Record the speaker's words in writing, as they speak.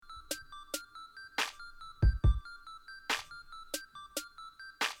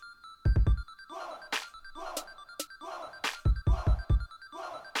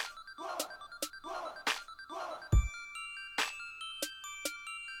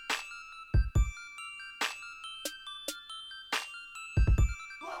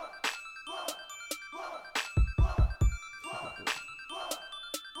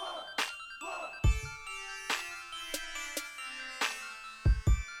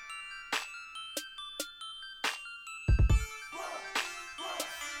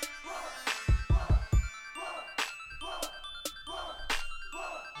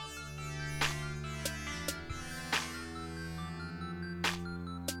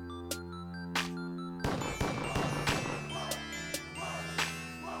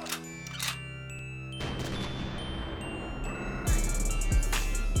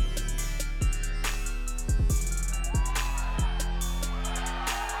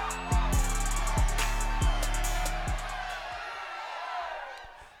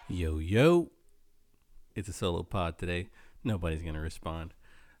Yo, yo. It's a solo pod today. Nobody's going to respond.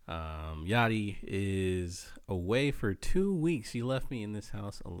 Yachty is away for 2 weeks. He left me in this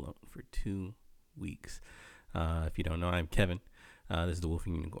house alone for 2 weeks. If you don't know, I'm Kevin. This is the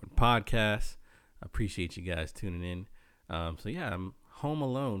Wolfing Unicorn podcast. I appreciate you guys tuning in. I'm home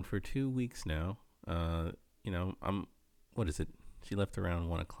alone for 2 weeks now. What is it? She left around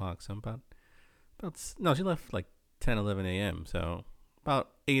 1 o'clock. So she left like 10, 11 a.m. So about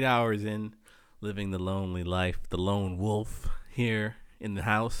 8 hours in, living the lonely life, the lone wolf here in the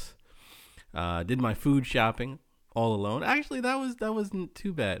house. Did my food shopping all alone. Actually, that wasn't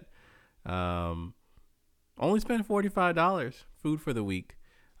too bad. Only spent $45 food for the week.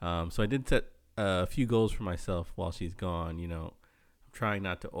 So I did set a few goals for myself while she's gone. I'm trying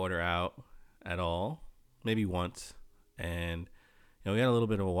not to order out at all, maybe once. And we had a little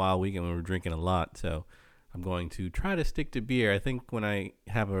bit of a wild weekend. We were drinking a lot, so I'm going to try to stick to beer. I think when I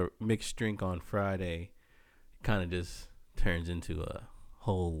have a mixed drink on Friday, it kind of just turns into a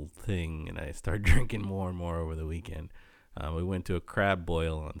whole thing, and I start drinking more and more over the weekend. We went to a crab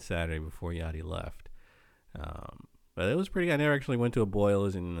boil on Saturday before Yachty left. But it was pretty good. I never actually went to a boil. It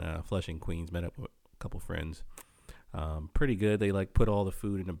was in Flushing, Queens. Met up with a couple friends. Pretty good. They put all the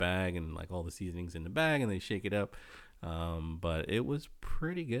food in a bag and all the seasonings in the bag, and they shake it up. But it was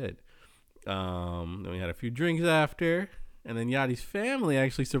pretty good. Then we had a few drinks after, and then Yachty's family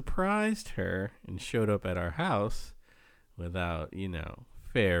actually surprised her and showed up at our house without,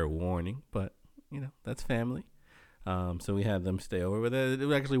 fair warning. But, that's family. So we had them stay over. But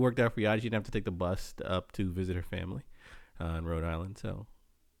it actually worked out for Yachty. She didn't have to take the bus up to visit her family in Rhode Island. So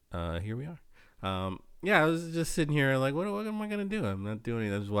here we are. I was just sitting here what am I going to do? I'm not doing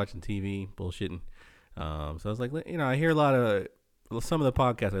anything. I was watching TV, bullshitting. So I was like, I hear some of the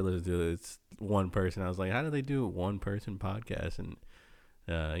podcasts I listen to, it's one person. I was like, how do they do a one person podcast? And,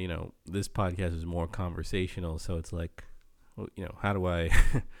 this podcast is more conversational. So it's how do I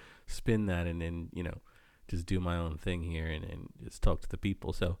spin that and then, just do my own thing here and just talk to the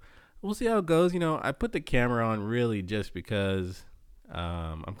people. So we'll see how it goes. I put the camera on really just because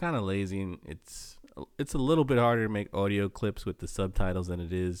I'm kind of lazy, and it's a little bit harder to make audio clips with the subtitles than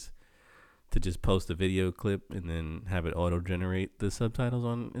it is to just post a video clip and then have it auto-generate the subtitles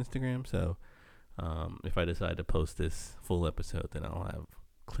on Instagram. So if I decide to post this full episode, then I'll have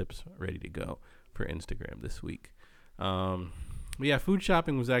clips ready to go for Instagram this week. Food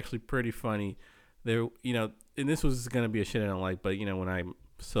shopping was actually pretty funny. There, and this was going to be a shit I don't like, but, when I'm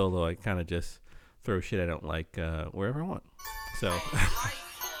solo, I kind of just throw shit I don't like wherever I want. So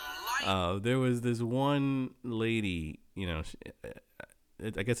there was this one lady,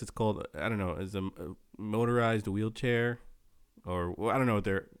 I guess it's called, I don't know, is a motorized wheelchair, or I don't know what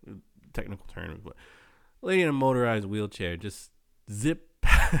their technical term is, but a lady in a motorized wheelchair just zip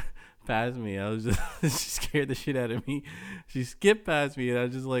past me. I was just, she scared the shit out of me. She skipped past me, and I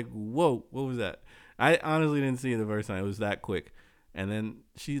was just like, whoa, what was that? I honestly didn't see it the first time. It was that quick. And then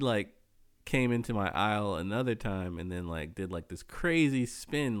she came into my aisle another time, and then did this crazy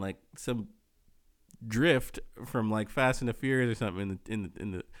spin, some drift from Fast and the Furious or something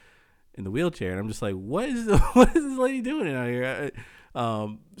in the wheelchair, and I'm just like, what is this lady doing out here?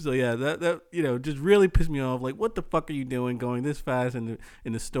 That just really pissed me off. What the fuck are you doing going this fast in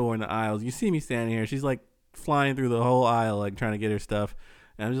the store, in the aisles? You see me standing here, she's flying through the whole aisle trying to get her stuff,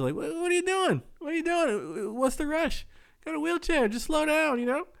 and I'm just like, what are you doing? What's the rush? Got a wheelchair, just slow down,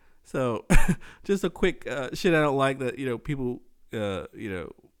 So just a quick shit I don't like that people I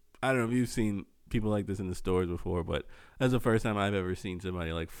don't know if you've seen people like this in the stores before, but that's the first time I've ever seen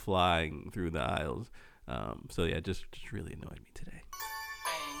somebody flying through the aisles. Just really annoyed me today.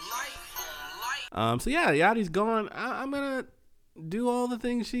 Yachty's gone. I'm gonna do all the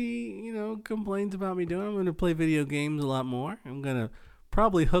things she complains about me doing. I'm gonna play video games a lot more. I'm gonna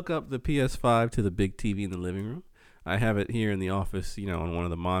probably hook up the PS5 to the big TV in the living room. I have it here in the office, on one of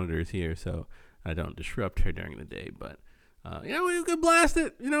the monitors here, so I don't disrupt her during the day, but we could blast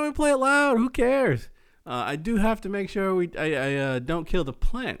it. We play it loud. Who cares? I do have to make sure I don't kill the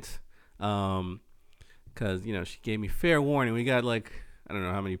plants. Because, she gave me fair warning. We got I don't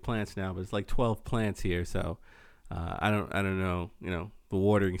know how many plants now, but it's 12 plants here. So I don't know, the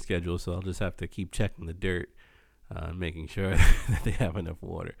watering schedule. So I'll just have to keep checking the dirt, making sure that they have enough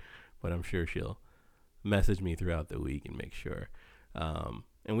water. But I'm sure she'll message me throughout the week and make sure. And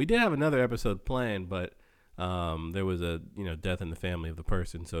we did have another episode planned, but there was a death in the family of the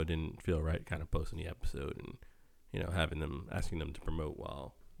person, so it didn't feel right kind of posting the episode and asking them to promote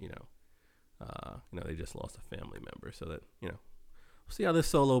while they just lost a family member. So that we'll see how this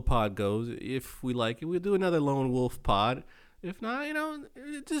solo pod goes. If we like it, we'll do another lone wolf pod. If not,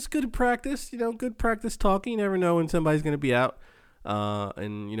 just good practice. Good practice talking. You never know when somebody's gonna be out,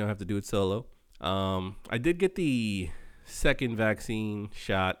 and have to do it solo. I did get the second vaccine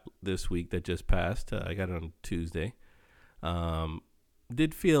shot this week that just passed. I got it on Tuesday.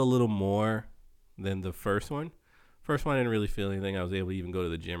 Did feel a little more than the first one. First one, I didn't really feel anything. I was able to even go to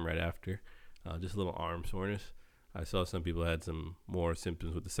the gym right after. Just a little arm soreness. I saw some people had some more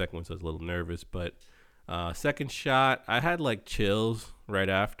symptoms with the second one, so I was a little nervous. But second shot, I had like chills right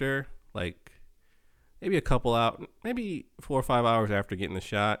after, like maybe a couple out, maybe 4 or 5 hours after getting the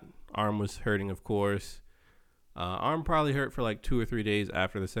shot. Arm was hurting, of course. Arm probably hurt for like 2 or 3 days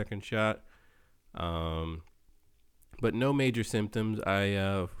after the second shot. But no major symptoms.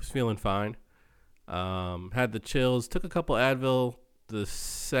 I was feeling fine. Had the chills. Took a couple Advil the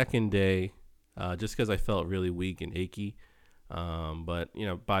second day, just because I felt really weak and achy. But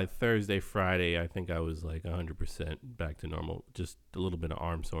by Thursday, Friday, I think I was like 100% back to normal. Just a little bit of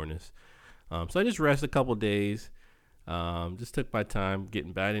arm soreness. So I just rested a couple days. Just took my time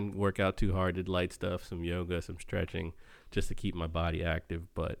getting back. I didn't work out too hard. Did light stuff, some yoga, some stretching, just to keep my body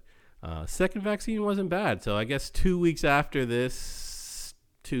active. But second vaccine wasn't bad. So I guess 2 weeks after this,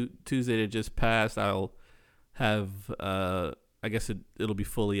 Tuesday that just passed, I'll have, I guess it'll be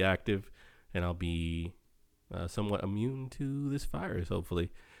fully active, and I'll be somewhat immune to this virus,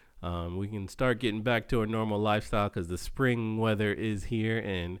 hopefully. We can start getting back to our normal lifestyle because the spring weather is here,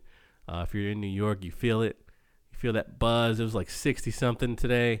 and if you're in New York, you feel it. You feel that buzz. It was like 60-something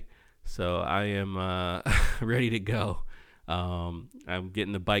today, so I am ready to go. I'm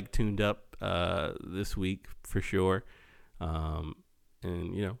getting the bike tuned up this week for sure, and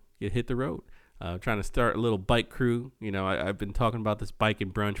hit the road. Trying to start a little bike crew. I've been talking about this bike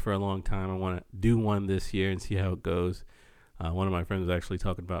and brunch for a long time. I want to do one this year and see how it goes. One of my friends was actually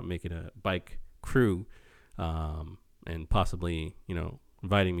talking about making a bike crew, and possibly,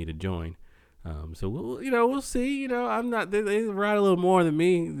 inviting me to join. So we'll see. I'm not. They ride a little more than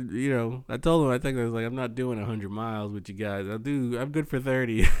me. I told them, I was like, I'm not doing 100 miles with you guys. I'm good for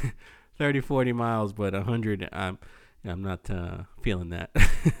 30, 40 miles, but 100, I'm not feeling that.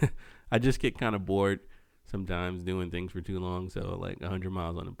 I just get kind of bored sometimes doing things for too long. So like 100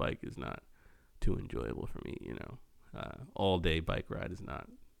 miles on a bike is not too enjoyable for me. All day bike ride is not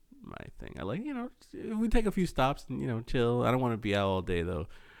my thing. I like, we take a few stops and, chill. I don't want to be out all day though,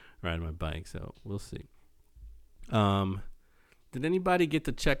 riding my bike. So we'll see. Did anybody get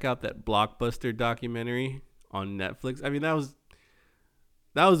to check out that Blockbuster documentary on Netflix? I mean, that was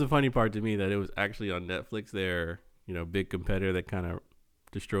the funny part to me, that it was actually on Netflix. Their, big competitor that kind of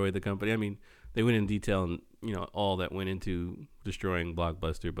destroyed the company. I mean, they went in detail and all that went into destroying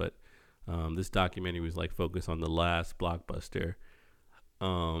Blockbuster, but this documentary was like focused on the last Blockbuster.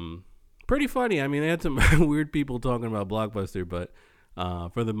 Pretty funny. I mean, they had some weird people talking about Blockbuster, but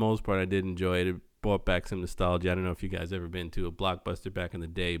for the most part, I did enjoy it. It brought back some nostalgia. I don't know if you guys ever been to a Blockbuster back in the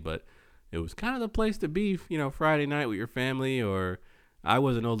day, but it was kind of the place to be, Friday night with your family. Or I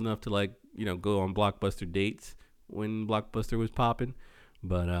wasn't old enough to go on Blockbuster dates when Blockbuster was popping.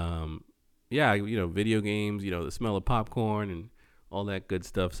 But, video games, the smell of popcorn and all that good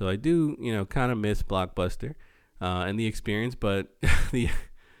stuff. So I do, kind of miss Blockbuster and the experience. But the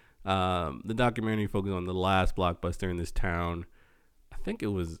documentary focused on the last Blockbuster in this town. I think it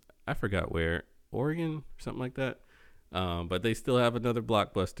was, I forgot where, Oregon or something like that. But they still have another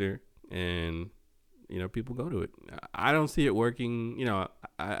Blockbuster, and, people go to it. I don't see it working.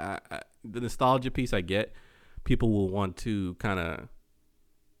 I the nostalgia piece I get. People will want to kind of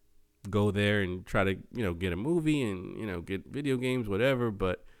go there and try to get a movie and get video games, whatever,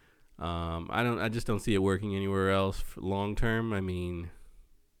 but I just don't see it working anywhere else long term. I mean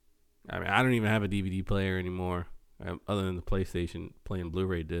I don't even have a DVD player anymore, other than the PlayStation playing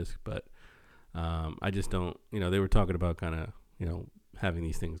Blu-ray disc. But I just don't. They were talking about kind of having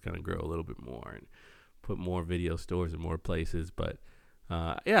these things kind of grow a little bit more and put more video stores in more places. But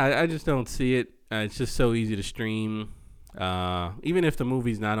I just don't see it. It's just so easy to stream. Even if the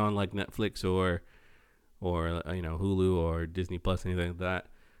movie's not on like Netflix or Hulu or Disney Plus, anything like that,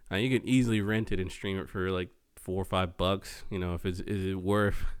 you can easily rent it and stream it for like $4 or $5. If is it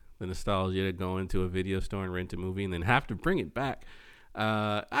worth the nostalgia to go into a video store and rent a movie and then have to bring it back?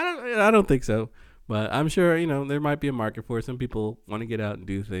 I don't think so, but I'm sure there might be a market for it. Some people want to get out and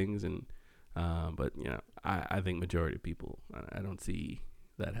do things, and but I think majority of people, I don't see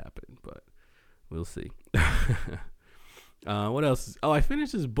that happen, but we'll see. What else? I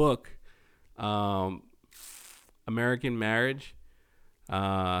finished this book, American Marriage.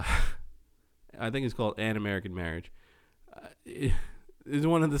 I think it's called An American Marriage. is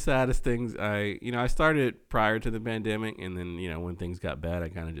one of the saddest things. I started it prior to the pandemic, and then when things got bad, I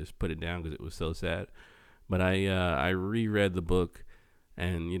kind of just put it down because it was so sad. But I reread the book,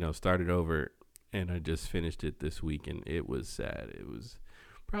 and started over, and I just finished it this week, and it was sad. It was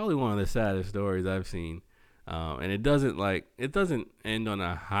probably one of the saddest stories I've seen. And it doesn't end on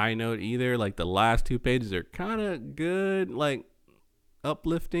a high note either. Like the last 2 pages are kind of good, like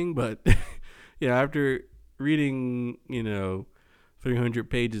uplifting, but after reading 300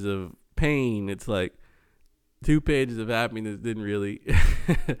 pages of pain, it's like 2 pages of happiness didn't really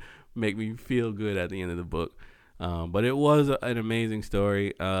make me feel good at the end of the book. But it was an amazing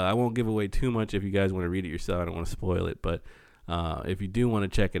story. I won't give away too much if you guys want to read it yourself. I don't want to spoil it, but if you do want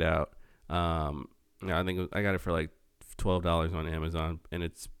to check it out, I think I got it for like $12 on Amazon, and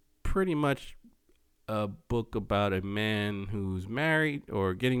it's pretty much a book about a man who's married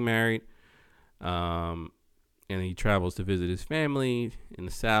or getting married, and he travels to visit his family in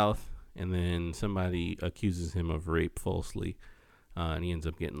the South, and then somebody accuses him of rape falsely, and he ends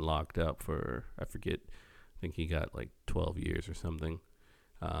up getting locked up for, I forget, I think he got like 12 years or something,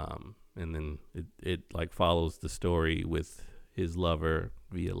 and then it like follows the story with his lover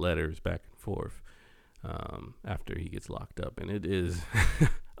via letters back and forth after he gets locked up, and it is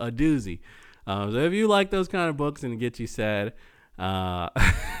a doozy. So if you like those kind of books and it gets you sad,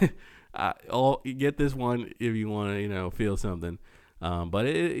 you get this one if you want to feel something. But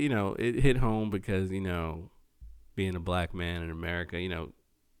it hit home because being a black man in America,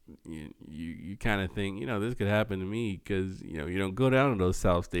 you kind of think this could happen to me because you don't go down to those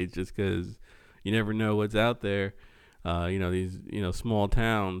South states just because you never know what's out there. These small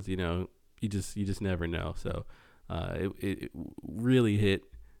towns, you just never know. So it really hit.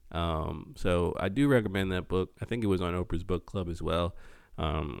 So I do recommend that book. I think it was on Oprah's book club as well.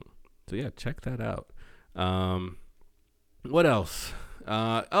 So yeah, check that out. What else?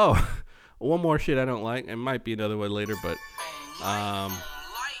 One more shit I don't like. It might be another one later, but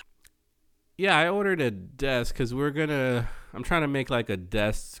yeah, I ordered a desk because I'm trying to make like a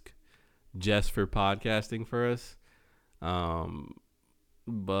desk just for podcasting for us.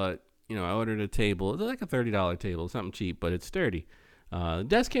 But I ordered a table. It's like a $30 table, something cheap, but it's sturdy. The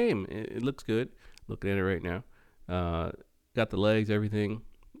desk came. It looks good. Looking at it right now. Got the legs, everything.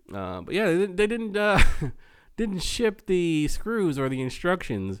 But yeah, they didn't didn't ship the screws or the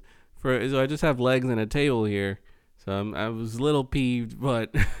instructions so I just have legs and a table here. So I was a little peeved,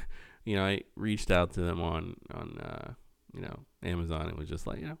 but I reached out to them on Amazon and was just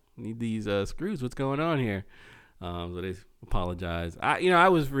like, need these screws. What's going on here? So they apologized. I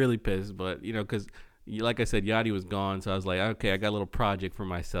was really pissed, but because like I said, Yachty was gone, so I was like, okay, I got a little project for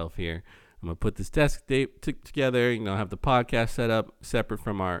myself here. I'm gonna put this desk together. Have the podcast set up separate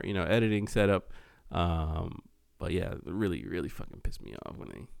from our editing setup. But yeah, it really, really fucking pissed me off when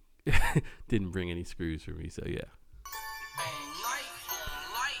they didn't bring any screws for me. So yeah.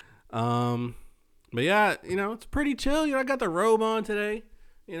 But yeah, it's pretty chill. I got the robe on today.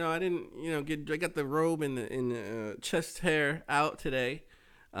 I didn't, I got the robe and the chest hair out today.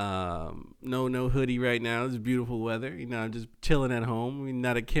 No hoodie right now. It's beautiful weather. I'm just chilling at home.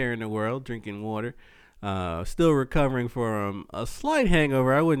 Not a care in the world, drinking water. Still recovering from a slight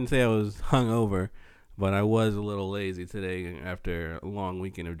hangover. I wouldn't say I was hungover, but I was a little lazy today after a long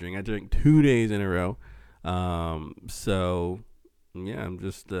weekend of drinking. I drank 2 days in a row. So yeah, I'm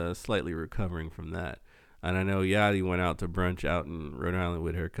just slightly recovering from that. And I know Yachty went out to brunch out in Rhode Island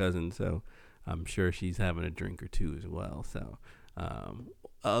with her cousin, so I'm sure she's having a drink or two as well. So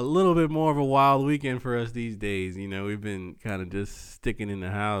a little bit more of a wild weekend for us these days. We've been kind of just sticking in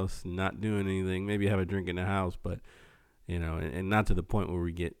the house, not doing anything. Maybe have a drink in the house, but and not to the point where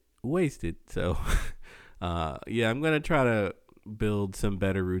we get wasted. So yeah, I'm gonna try to build some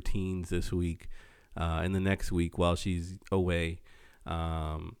better routines this week, in the next week while she's away.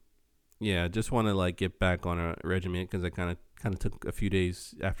 Yeah, just want to get back on a regimen because I kind of took a few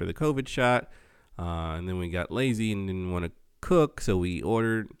days after the COVID shot, and then we got lazy and didn't want to cook, so we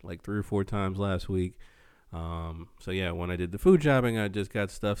ordered 3 or 4 times last week. So yeah, when I did the food shopping, I just got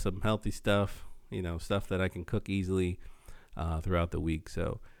some healthy stuff, stuff that I can cook easily throughout the week.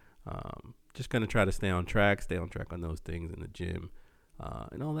 So just gonna try to stay on track on those things in the gym,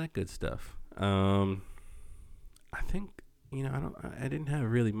 and all that good stuff. I think I didn't have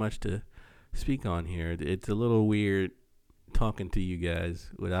really much to speak on here. It's a little weird talking to you guys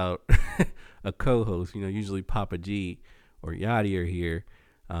without a co-host. Usually Papa G or Yachty are here.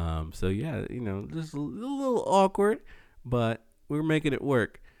 So yeah, just a little awkward, but we're making it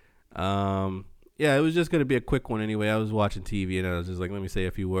work. Yeah, it was just going to be a quick one anyway. I was watching TV and I was just like, let me say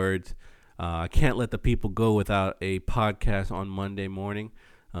a few words. I can't let the people go without a podcast on Monday morning.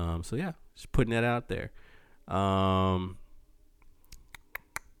 So yeah, just putting that out there. I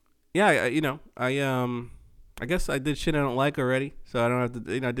guess I did shit I don't like already, so I don't have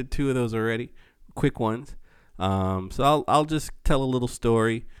to. I did 2 of those already, quick ones. So I'll just tell a little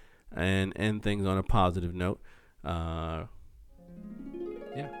story and end things on a positive note. Yeah.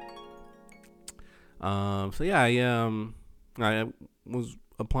 I was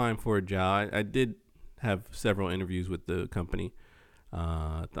applying for a job. I did have several interviews with the company.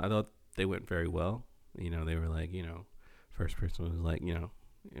 I thought they went very well. They were like, first person was like, we want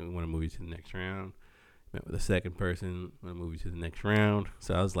to move you to the next round. Met with the second person, want to move you to the next round.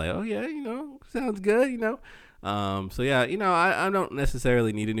 So I was like, oh yeah, sounds good, So yeah, I don't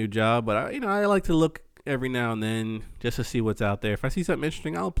necessarily need a new job, but I like to look every now and then just to see what's out there. If I see something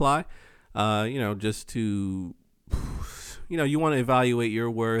interesting, I'll apply. Just to, you want to evaluate your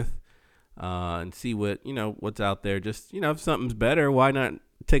worth, and see what's out there. Just, if something's better, why not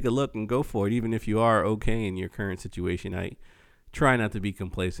take a look and go for it? Even if you are okay in your current situation, I try not to be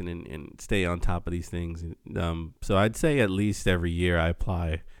complacent and stay on top of these things. So I'd say at least every year I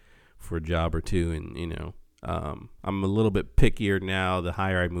apply for a job or 2, and, I'm a little bit pickier now, the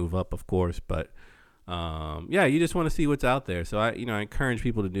higher I move up, of course, but, you just want to see what's out there. So I encourage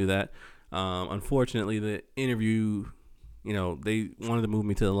people to do that. Unfortunately, the interview, they wanted to move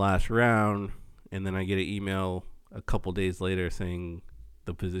me to the last round, and then I get an email a couple days later saying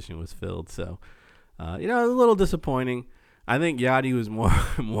the position was filled. So, a little disappointing. I think Yachty was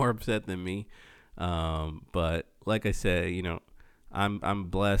more upset than me. But like I said, I'm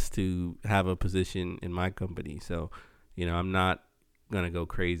blessed to have a position in my company. So, I'm not going to go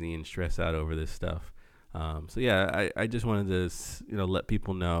crazy and stress out over this stuff. I just wanted to, let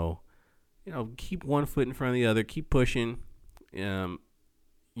people know, keep one foot in front of the other, keep pushing. You're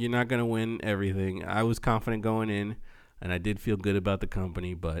not going to win everything. I was confident going in, and I did feel good about the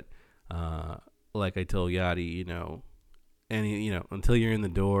company, but, like I told Yachty, until you're in the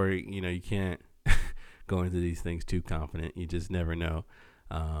door, you can't go into these things too confident. You just never know.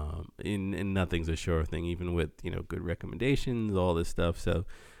 And nothing's a sure thing, even with, good recommendations, all this stuff. So,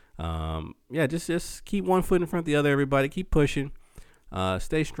 just keep one foot in front of the other, everybody. Keep pushing.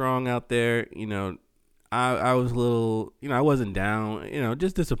 Stay strong out there. I was a little, I wasn't down,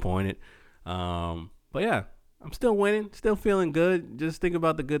 just disappointed. But yeah, I'm still winning, still feeling good. Just think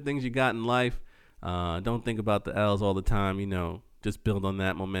about the good things you got in life. Don't think about the L's all the time. Just build on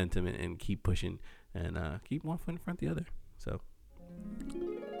that momentum and keep pushing, and keep one foot in front of the other. So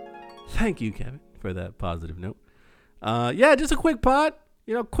thank you, Kevin, for that positive note. Just a quick pod,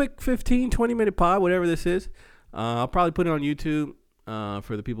 quick 15-20 minute pod, whatever this is. I'll probably put it on YouTube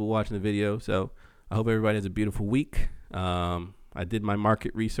for the people watching the video. So I hope everybody has a beautiful week. I did my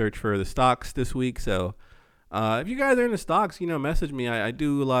market research for the stocks this week. So if you guys are into stocks, message me. I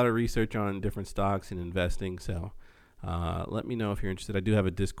do a lot of research on different stocks and investing. So let me know if you're interested. I do have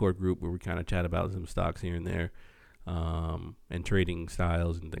a Discord group where we kind of chat about some stocks here and there, and trading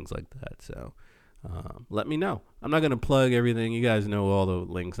styles and things like that. So let me know. I'm not going to plug everything. You guys know all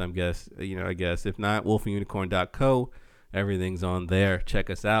the links, I guess. If not, wolfandunicorn.co. Everything's on there. Check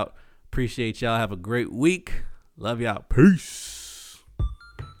us out. Appreciate y'all. Have a great week. Love y'all. Peace.